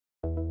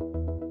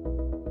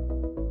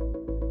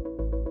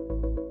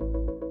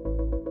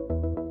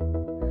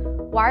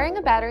Wiring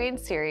a battery in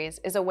series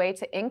is a way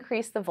to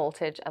increase the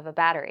voltage of a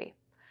battery.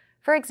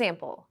 For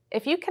example,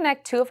 if you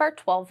connect two of our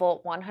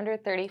 12-volt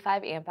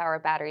 135 amp-hour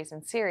batteries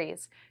in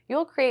series, you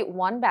will create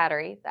one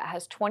battery that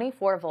has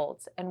 24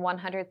 volts and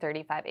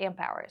 135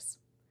 amp-hours.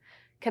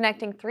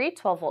 Connecting three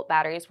 12-volt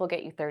batteries will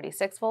get you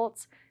 36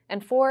 volts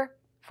and four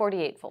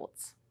 48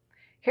 volts.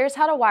 Here's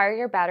how to wire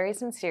your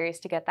batteries in series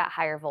to get that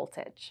higher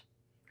voltage.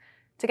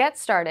 To get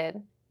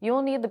started, you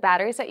will need the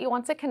batteries that you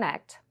want to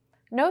connect.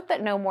 Note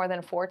that no more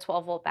than four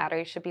 12-volt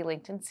batteries should be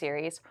linked in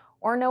series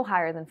or no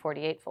higher than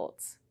 48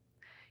 volts.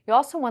 You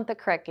also want the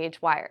correct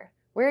gauge wire.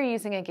 We're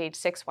using a gauge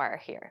 6 wire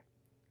here,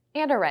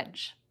 and a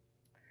wrench.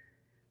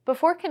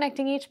 Before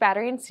connecting each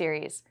battery in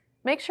series,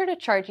 make sure to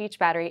charge each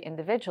battery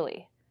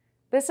individually.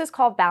 This is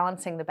called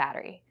balancing the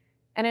battery,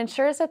 and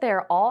ensures that they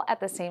are all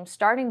at the same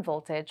starting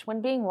voltage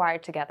when being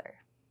wired together.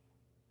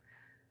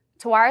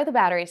 To wire the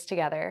batteries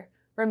together,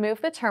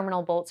 remove the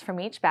terminal bolts from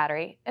each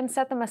battery and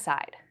set them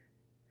aside.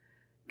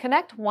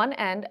 Connect one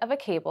end of a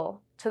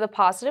cable to the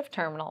positive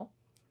terminal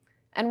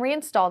and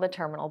reinstall the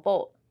terminal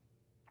bolt.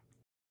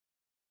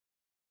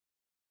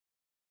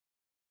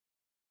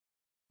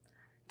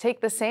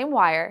 Take the same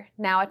wire,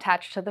 now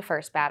attached to the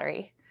first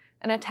battery,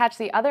 and attach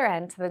the other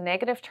end to the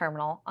negative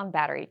terminal on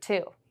battery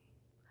 2.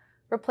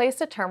 Replace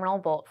the terminal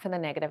bolt for the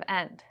negative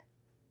end.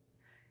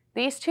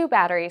 These two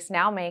batteries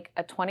now make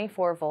a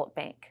 24-volt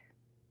bank.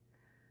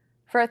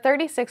 For a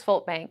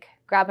 36-volt bank,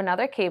 grab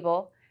another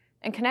cable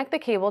and connect the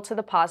cable to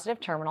the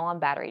positive terminal on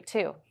battery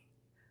 2.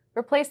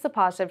 Replace the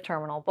positive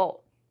terminal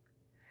bolt.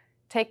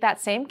 Take that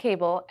same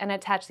cable and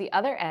attach the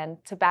other end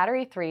to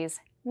battery 3's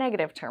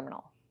negative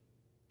terminal.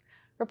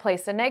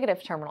 Replace the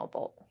negative terminal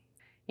bolt.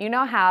 You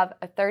now have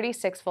a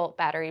 36-volt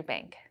battery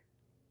bank.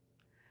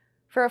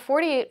 For a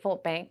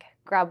 48-volt bank,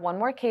 grab one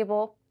more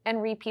cable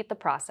and repeat the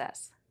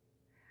process.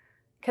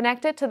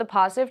 Connect it to the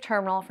positive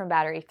terminal from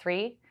battery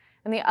 3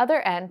 and the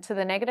other end to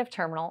the negative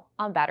terminal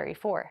on battery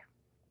 4.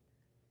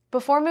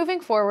 Before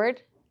moving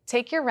forward,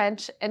 take your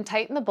wrench and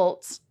tighten the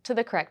bolts to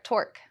the correct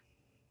torque.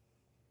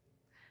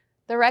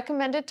 The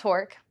recommended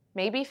torque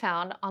may be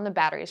found on the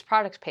battery's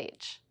product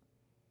page.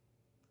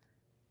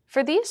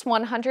 For these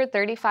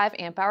 135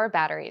 amp-hour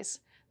batteries,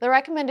 the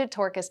recommended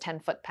torque is 10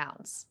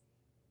 foot-pounds.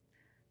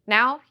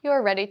 Now you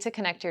are ready to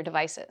connect your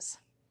devices.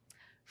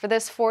 For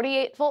this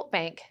 48-volt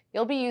bank,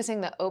 you'll be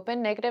using the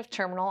open negative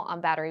terminal on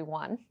battery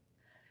 1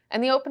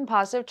 and the open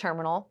positive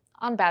terminal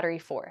on battery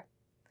 4.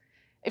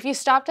 If you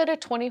stopped at a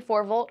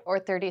 24-volt or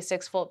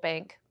 36-volt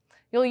bank,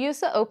 you'll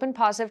use the open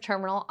positive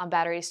terminal on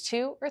batteries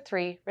 2 or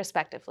 3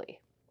 respectively.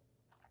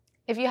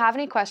 If you have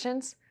any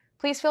questions,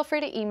 please feel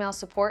free to email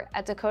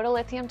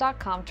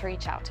support@dakotalithium.com to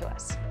reach out to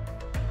us.